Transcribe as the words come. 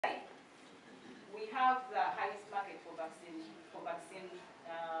have the highest market for vaccine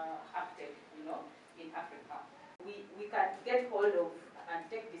uptake, in Africa. We can get hold of and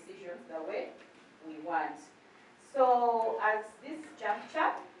take decisions the way we want. So at this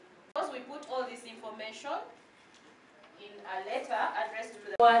juncture, we put all this information in a letter addressed to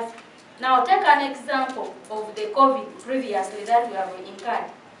the... Now take an example of the COVID previously that we have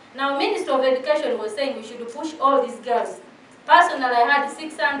incurred. Now Minister of Education was saying we should push all these girls. Personally, I had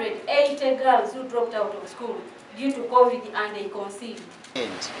 680 girls who dropped out of school due to COVID and they conceived.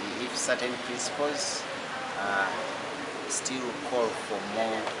 And if certain principles still call for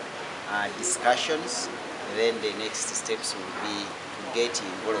more discussions, then the next steps will be to get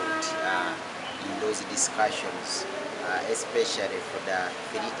involved in those discussions, especially for the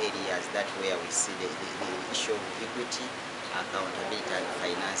 3 areas that where we see the issue of equity, accountability and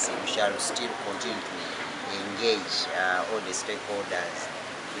financing. We shall still continue to engage all the stakeholders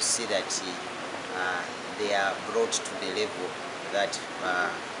to see that they are brought to the level that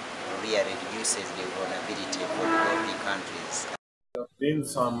really reduces the vulnerability for developing countries. There have been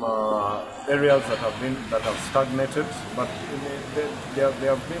some areas that have stagnated, but there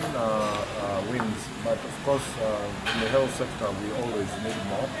have been wins. But of course, in the health sector, we always need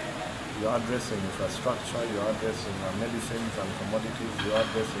more. You're addressing infrastructure, you're addressing medicines and commodities, you're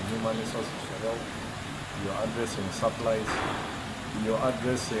addressing human resources for health, you're addressing supplies, you're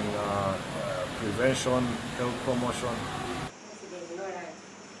addressing prevention, health promotion.